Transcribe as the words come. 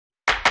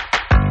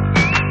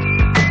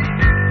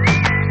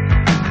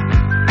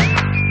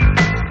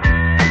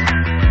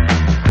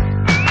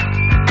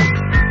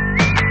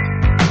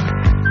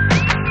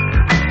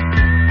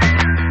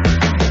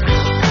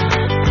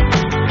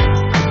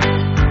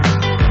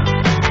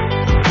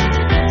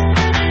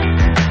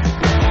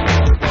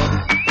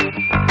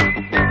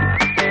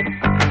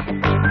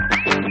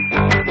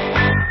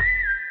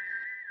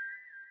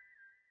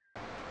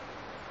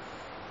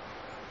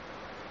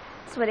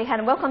Swadika,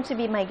 and welcome to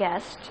Be My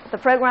Guest, the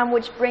program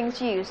which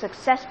brings you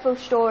successful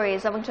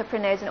stories of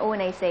entrepreneurs and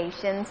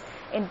organizations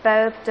in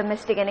both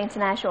domestic and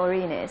international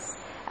arenas.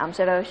 I'm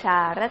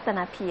Sarosha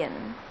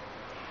Ratanapian.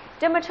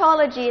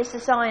 Dermatology is a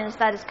science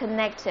that is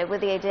connected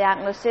with the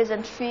diagnosis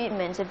and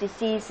treatment of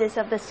diseases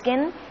of the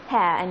skin,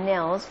 hair and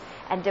nails,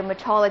 and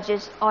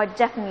dermatologists are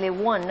definitely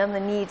one of the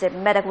needed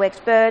medical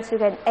experts who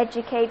can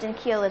educate and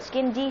cure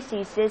skin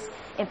diseases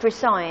in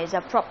precise,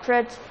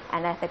 appropriate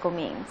and ethical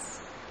means.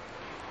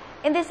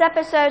 In this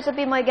episode of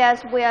Be My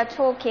Guest, we are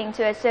talking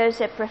to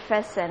Associate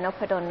Professor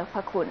Noppadol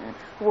Nopakun,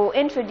 who will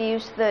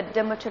introduce the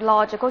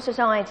Dermatological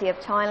Society of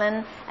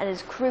Thailand and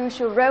its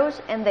crucial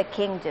roles in the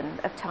Kingdom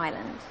of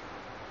Thailand.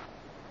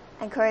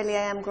 And currently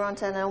I am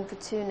granted an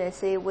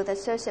opportunity with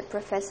Associate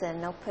Professor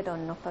Noppadol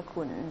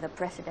Nopakun, the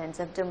President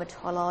of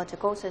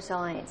Dermatological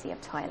Society of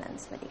Thailand.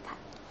 Swadika.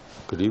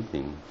 Good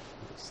evening.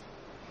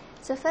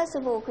 So first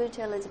of all, could you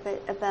tell us a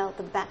bit about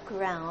the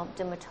background of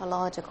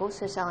Dermatological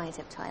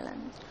Society of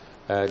Thailand?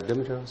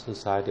 Dermatological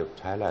Society of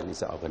Thailand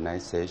is an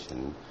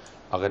organization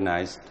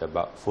organized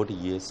about 40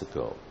 years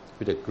ago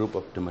with a group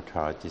of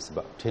dermatologists,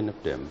 about 10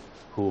 of them,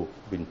 who've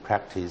been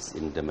practiced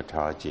in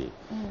dermatology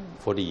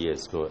 40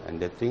 years ago. And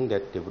they think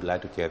that they would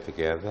like to get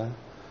together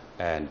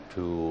and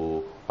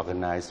to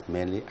organize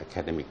mainly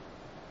academic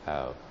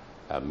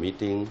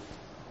meeting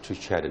to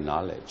share the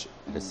knowledge.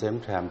 At the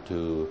same time,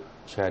 to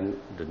share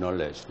the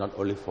knowledge not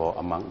only for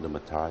among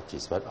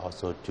dermatologists but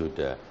also to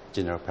the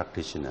general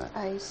practitioner.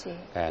 I see.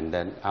 And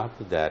then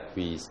after that,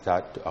 we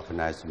start to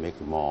organize to make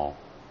it more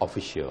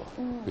official,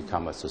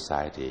 become a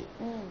society.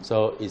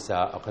 So it's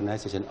an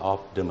organization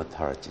of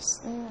dermatologists.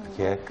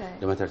 Okay?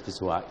 Dermatologists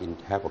who are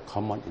have a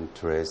common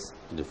interest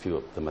in the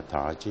field of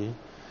dermatology.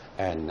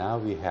 And now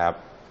we have,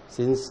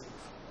 since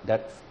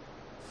that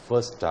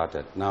first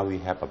started, now we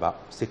have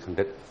about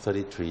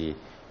 633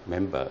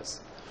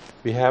 members.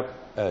 We have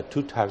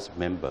two types of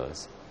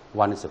members.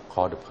 One is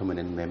called a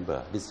permanent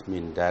member. This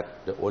means that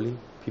the only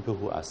people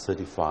who are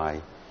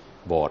certified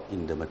board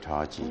in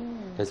dermatology.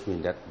 That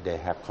means that they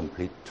have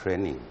complete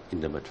training in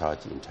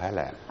dermatology in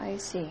Thailand. I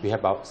see. We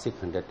have about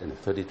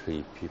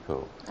 633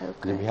 people. Okay.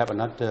 Then we have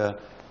another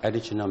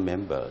additional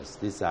members.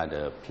 These are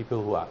the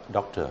people who are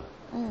doctors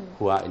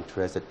who are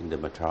interested in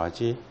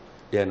dermatology.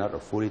 They are not a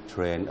fully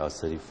trained or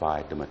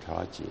certified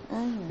dermatology.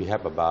 We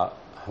have about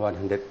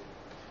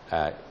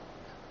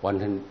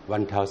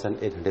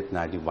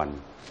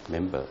 1,891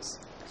 members.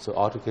 So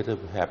altogether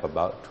we have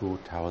about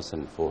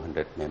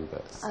 2,400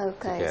 members.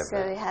 Okay, together. so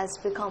it has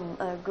become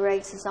a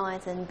great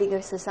society and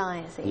bigger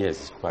society. Yes,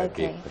 it's quite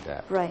big for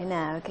that. Right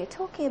now, okay.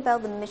 Talking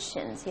about the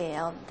missions here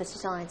of the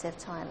Society of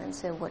Thailand,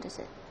 so what is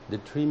it? The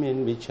three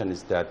main missions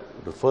is that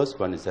the first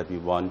one is that we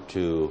want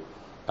to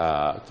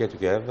get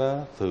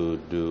together to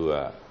do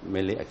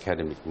mainly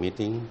academic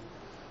meeting.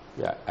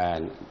 Yeah,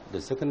 and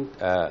the second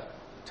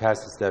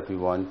task is that we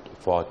want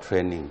for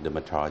training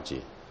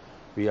dermatology.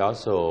 We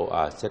also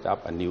set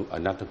up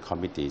another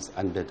committees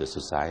under the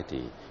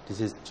society.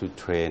 This is to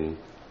train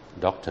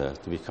doctors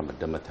to become a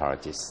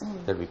dermatologist.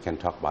 That we can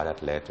talk about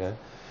that later.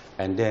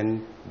 And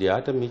then the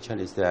other mission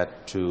is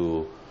that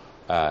to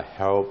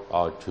help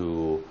or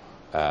to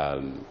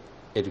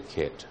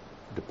educate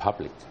the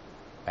public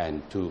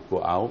and to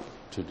go out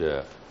to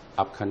the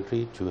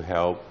upcountry to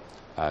help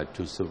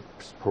to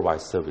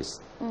provide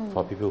service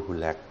for people who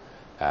lack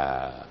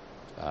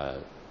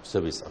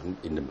service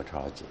in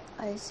dermatology.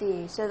 I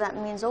see. So that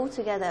means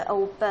altogether,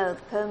 both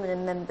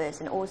permanent members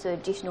and also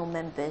additional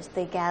members,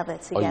 they gather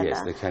together. Oh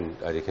yes, they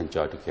can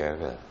join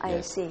together. I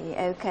see.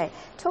 Okay.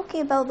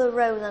 Talking about the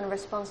role and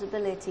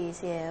responsibilities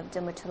here of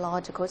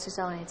Dermatological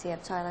Society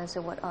of Thailand, so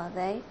what are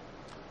they?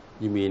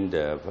 You mean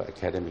the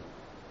academic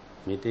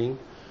meeting?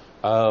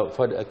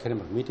 For the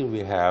academic meeting, we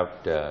have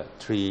the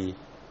three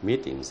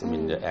meetings. I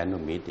mean the annual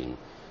meeting.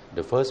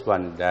 The first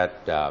one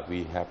that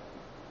we have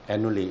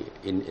annually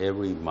in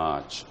every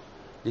March.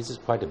 This is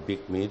quite a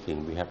big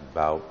meeting. We have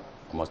about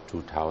almost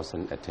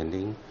 2,000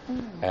 attending.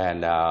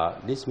 And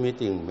this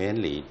meeting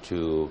mainly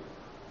to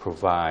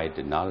provide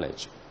the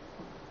knowledge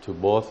to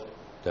both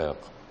the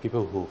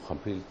people who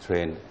completely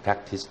trained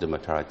practice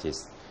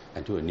dermatologists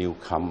and to a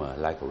newcomer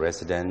like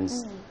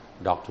residents,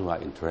 doctors who are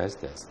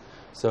interested.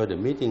 So the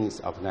meeting is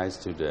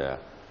organized to the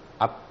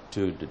up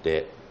to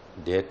the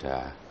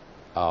data.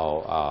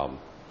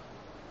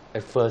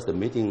 At first the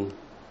meeting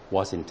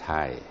was in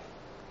Thai,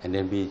 and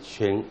then we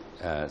changed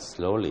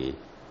slowly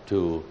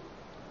to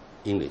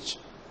English.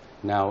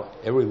 Now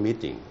every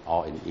meeting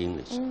all in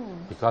English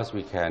because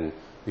we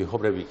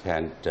hope that we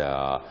can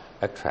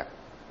attract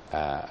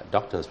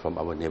doctors from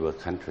our neighbor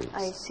countries.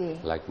 I see.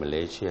 Like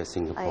Malaysia,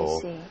 Singapore.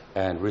 I see.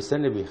 And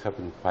recently we have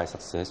been quite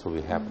successful.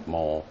 We have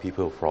more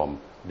people from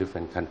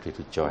different countries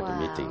to join the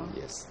meeting.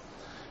 Yes.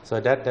 So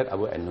that's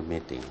our annual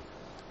meeting,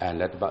 and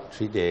that's about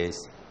 3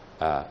 days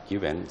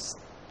events.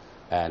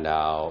 And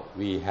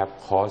we have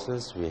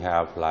courses. We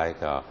have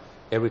like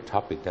every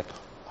topic that's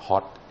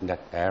hot in that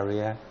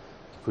area,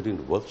 including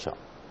the workshop.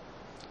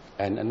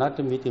 And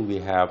another meeting we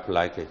have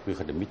like we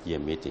call the mid-year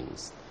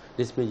meetings.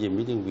 This media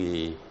meeting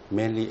we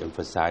mainly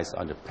emphasize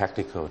on the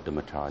practical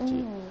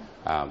dermatology.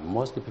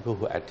 Most of the people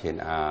who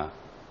attend are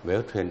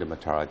well-trained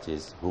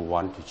dermatologists who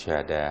want to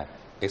share their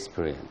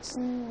experience,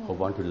 who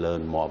want to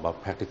learn more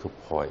about practical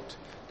point.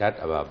 That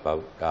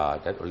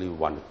only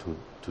 1 or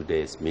 2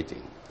 days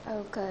meeting.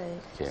 Okay.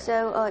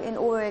 So in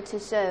order to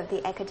serve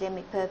the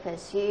academic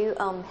purpose, you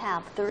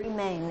have 3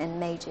 main and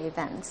major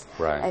events.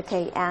 Right.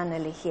 Okay,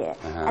 annually here.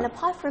 And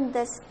apart from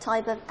this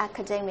type of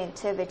academic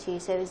activity,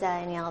 so is there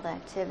any other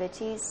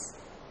activities?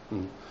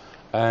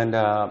 And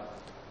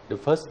the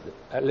first,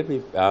 let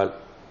me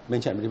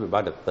mention a little bit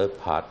about the third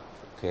part.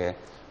 Okay,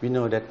 we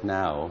know that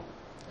now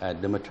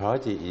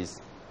dermatology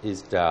has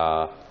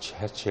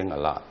changed a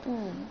lot.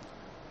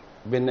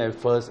 When I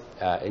first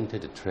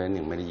entered the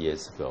training many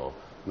years ago,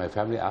 my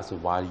family asked me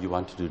why you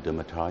want to do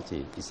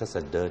dermatology. It's such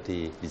a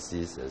dirty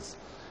diseases,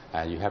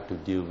 and you have to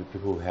deal with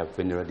people who have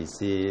venereal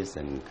disease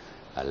and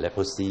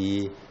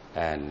leprosy.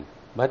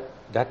 But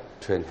that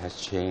trend has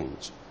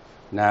changed.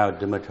 Now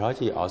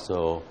dermatology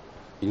also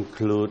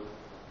include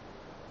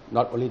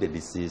not only the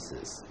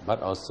diseases,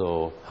 but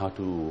also how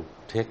to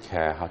take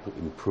care, how to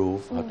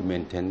improve, how to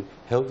maintain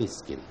healthy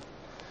skin.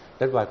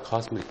 That's why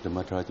cosmetic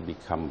dermatology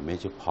become a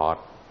major part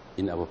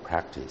in our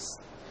practice.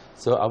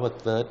 So our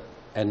third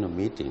annual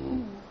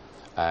meeting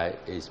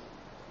is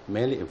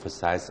mainly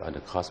emphasized on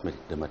the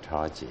cosmetic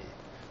dermatology.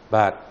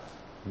 But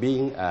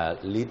being a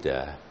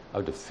leader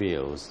of the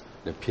fields,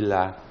 the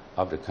pillar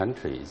of the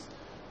countries,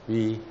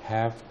 we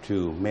have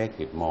to make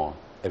it more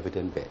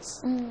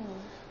evidence-based.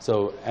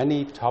 So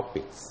any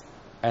topics,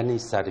 any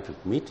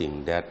scientific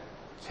meeting that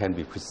can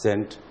be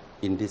presented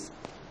in this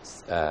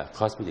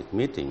cosmetic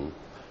meeting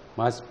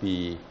must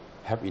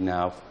have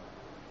enough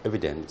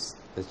evidence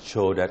that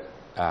show that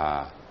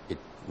it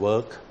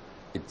works.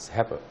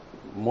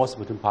 Most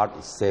important part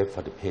is safe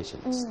for the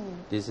patients.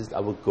 This is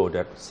our goal,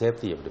 that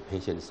safety of the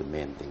patient is the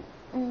main thing.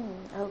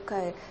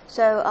 Okay,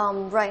 so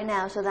right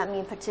now, so that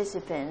means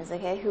participants,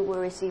 okay, who will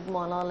receive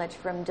more knowledge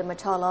from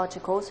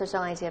Dermatological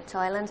Society of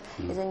Thailand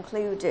is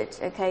included,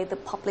 okay, the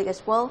public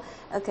as well,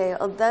 okay,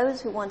 of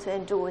those who want to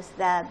endorse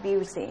their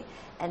beauty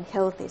and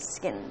healthy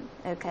skin,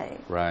 okay.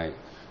 Right.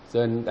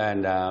 So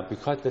and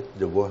because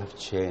the world has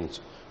changed,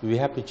 we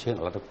have to change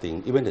a lot of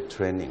things, even the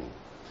training.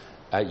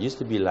 It used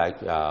to be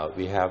like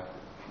we have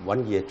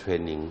 1 year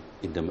training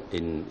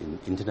in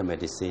internal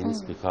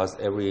medicines because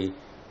every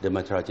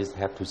dermatologists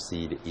have to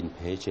see the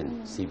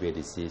inpatient severe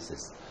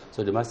diseases.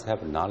 So they must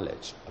have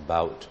knowledge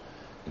about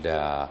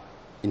the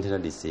internal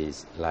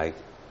disease, like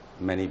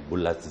many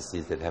bullous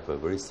disease that have a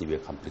very severe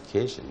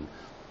complication.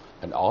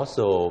 And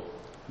also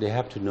they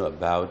have to know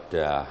about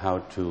how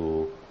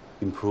to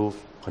improve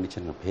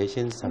condition of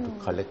patients, how to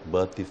collect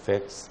birth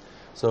defects.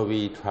 So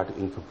we try to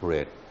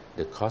incorporate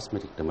the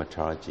cosmetic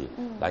dermatology,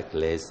 like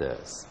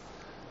lasers,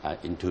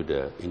 into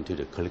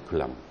the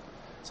curriculum.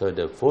 So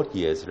the 4th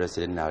year's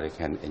resident now they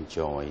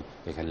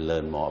can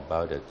learn more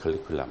about the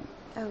curriculum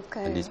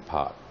and this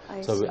part.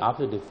 So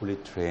after they fully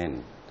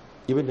trained,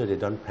 even though they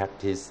don't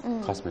practice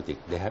cosmetic,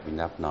 they have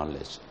enough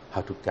knowledge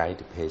how to guide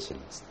the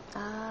patients.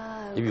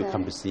 If you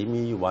come to see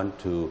me, you want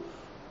to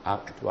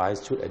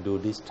advise, should I do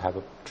this type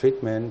of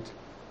treatment?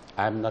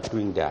 I'm not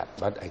doing that,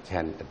 but I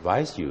can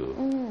advise you.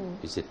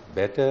 Is it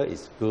better,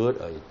 is good,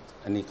 or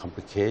any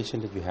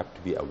complication that you have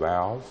to be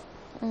aware of?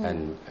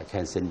 And I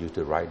can send you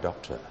to the right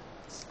doctor.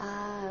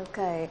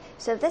 Okay.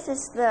 So this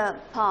is the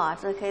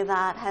part, okay,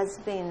 that has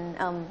been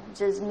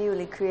just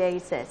newly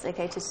created,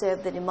 okay, to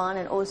serve the demand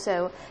and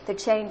also the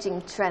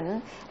changing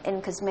trend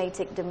in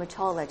cosmetic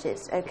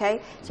dermatologists,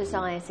 okay,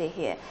 society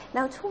here.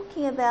 Now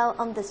talking about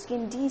the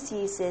skin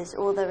diseases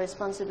or the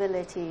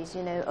responsibilities,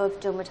 you know, of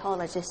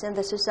dermatologists in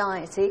the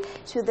society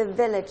to the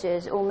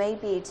villages or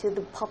maybe to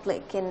the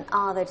public in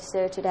other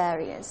deserted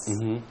areas.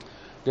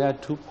 There are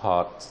 2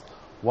 parts.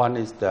 One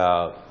is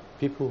the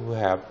people who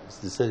have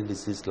certain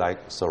disease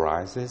like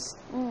psoriasis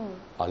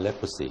or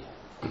leprosy.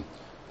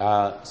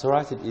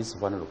 Psoriasis is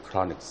one of the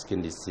chronic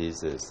skin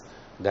diseases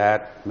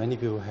that many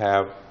people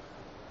have.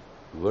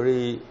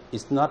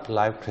 It's not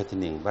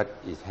life-threatening, but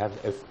it has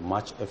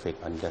much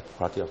effect on their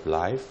quality of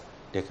life.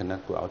 They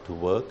cannot go out to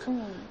work.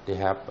 They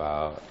have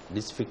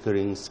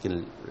disfiguring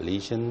skin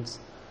lesions.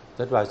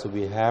 That's why so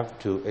we have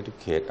to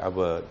educate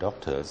our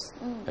doctors,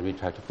 and we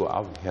try to go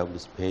out and help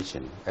this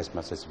patient as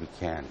much as we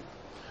can.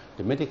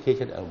 The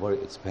medications are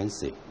very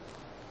expensive.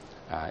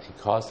 It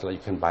costs like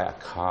you can buy a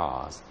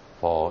car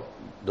for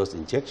those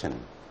injections,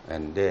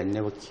 and they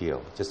never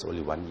cure, just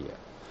only 1 year.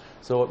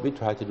 So what we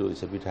try to do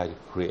is that we try to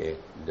create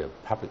the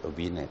public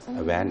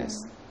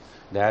awareness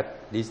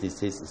that this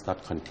disease is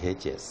not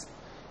contagious.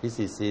 This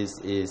disease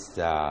is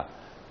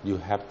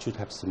should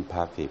have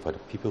sympathy for the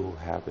people who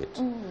have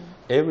it.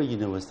 Every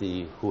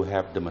university who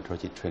have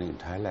dermatology training in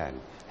Thailand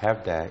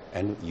have their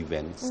annual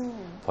events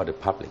for the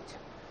public.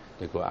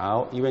 They go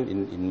out. Even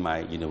in my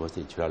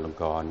university,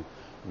 Chulalongkorn,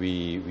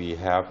 we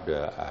have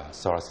the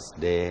psoriasis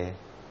day.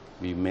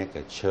 We make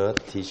a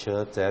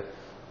T-shirt that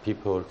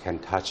people can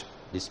touch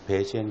this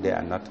patient. They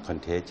are not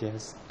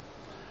contagious,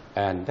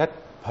 and that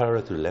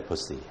parallel to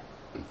leprosy.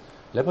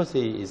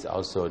 Leprosy is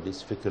also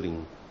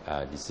disfiguring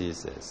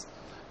diseases,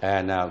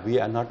 and we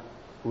are not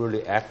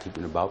really active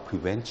in about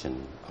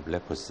prevention of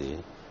leprosy.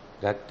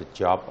 That's the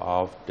job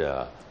of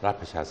the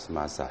Rapacha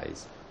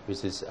Samasai,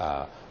 which is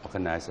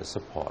organized and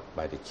support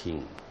by the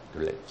king,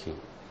 the late king.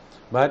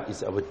 But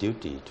it's our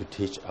duty to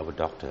teach our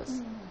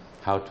doctors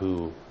how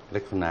to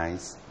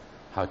recognize,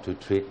 how to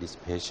treat these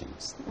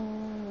patients.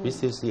 We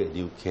still see a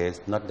new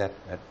case, not that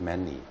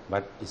many,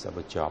 but it's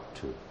our job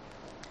too.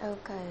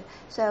 Okay.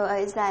 So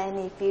is there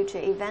any future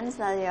events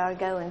that you are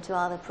going to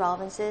other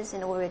provinces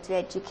in order to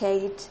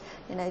educate,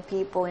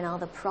 people in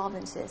other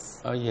provinces?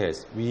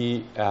 Yes.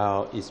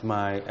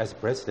 As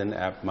president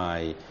of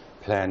my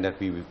plan that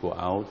we will go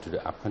out to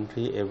the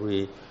upcountry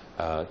every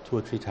 2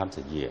 or 3 times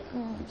a year.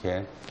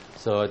 Okay.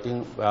 So I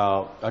think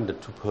under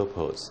 2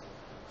 purposes.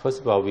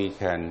 First of all, we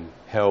can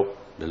help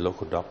the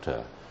local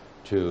doctor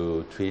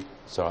to treat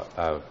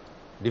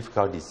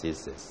difficult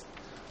diseases.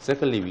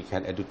 Secondly, we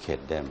can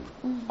educate them.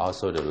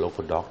 Also, the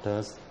local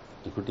doctors,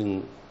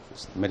 including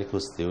medical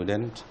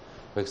students.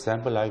 For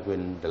example, like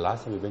when the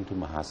last time we went to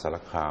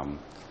Mahasarakham,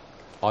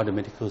 all the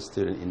medical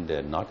students in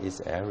the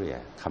northeast area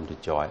come to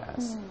join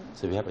us.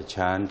 So we have a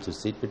chance to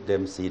sit with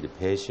them, see the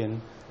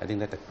patient. I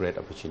think that's a great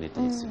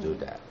opportunity to do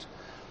that.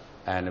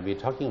 And we're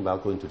talking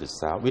about going to the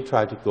south. We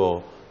try to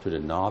go to the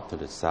north, to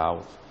the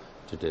south,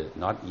 to the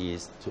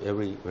northeast, to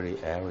every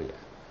area.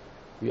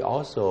 We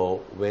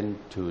also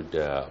went to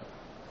the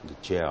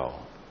jail,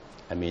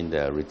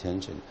 the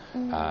retention.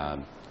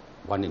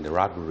 One in the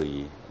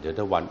Radbury, the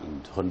other one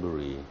in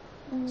Thonburi.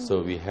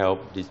 So we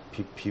help these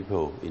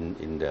people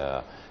in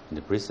the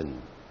prison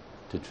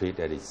to treat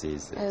their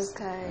diseases.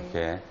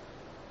 Okay.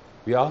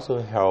 We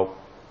also help.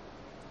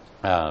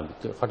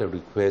 Got a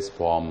request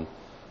from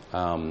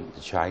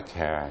the child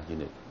care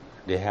unit.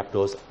 They have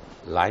those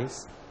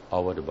lights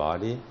over the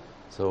body,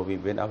 so we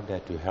went out there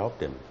to help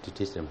them, to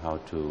teach them how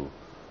to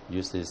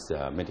use this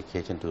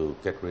medication to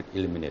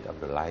eliminate of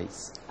the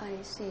lights.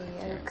 I see.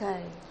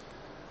 Okay.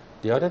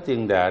 The other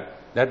thing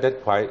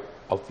that's quite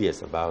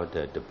obvious about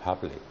the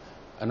public.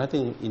 Another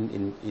thing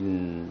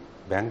in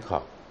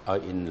Bangkok or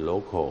in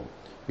local,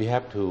 we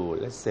have to,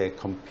 let's say,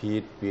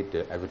 compete with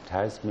the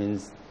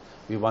advertisements.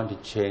 We want to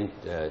change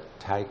the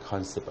Thai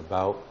concept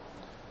about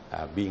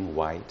being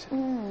white.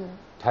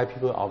 Thai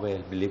people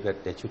always believe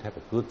that they should have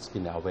a good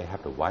skin, they always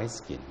have the white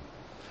skin.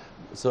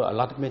 So a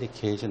lot of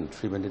medication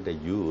treatment that they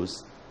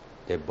use,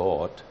 they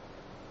bought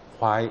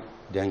quite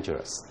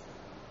dangerous.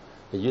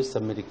 They use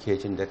some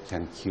medication that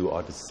can kill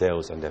all the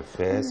cells on their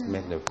face,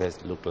 make their face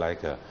look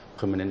like a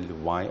permanently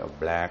white or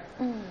black.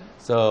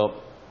 So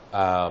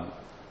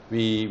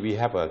we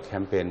have a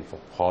campaign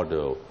called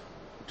the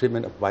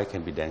treatment of white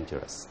can be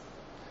dangerous,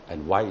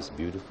 and white is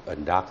beautiful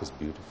and dark is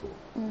beautiful.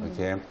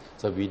 Okay,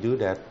 so we do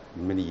that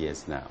many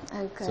years now.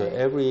 Okay. So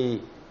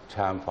every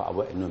time for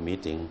our annual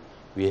meeting,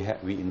 we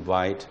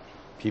invite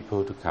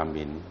people to come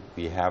in.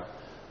 We have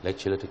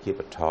lecturer to give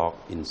a talk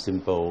in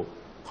simple,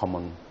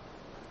 common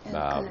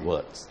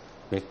words,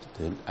 make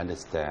to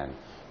understand.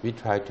 We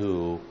try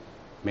to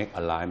make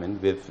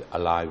align with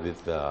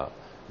the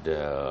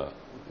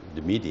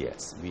media.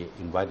 We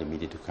invite the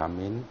media to come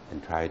in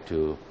and try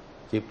to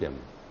give them,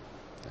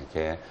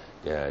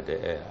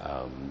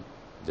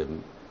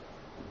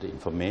 the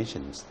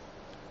information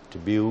to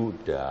build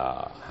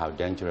how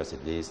dangerous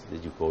it is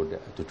that you go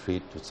to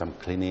treat to some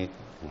clinic.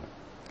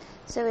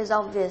 So it's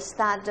obvious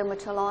that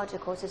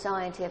Dermatological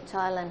Society of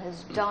Thailand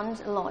has done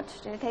a lot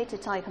to educate the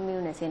Thai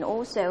community, and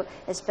also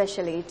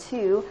especially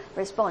to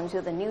respond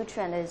to the new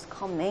trend that is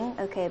coming,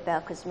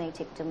 about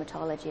cosmetic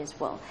dermatology as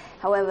well.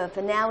 However,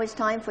 for now it's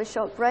time for a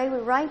short break. We're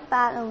right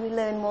back and we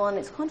learn more on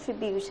its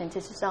contribution to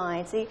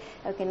society,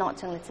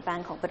 not only to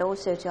Bangkok but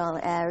also to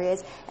other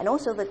areas, and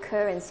also the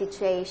current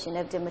situation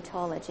of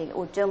dermatology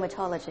or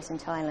dermatologists in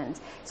Thailand.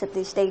 So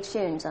please stay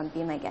tuned on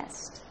Be My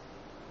Guest.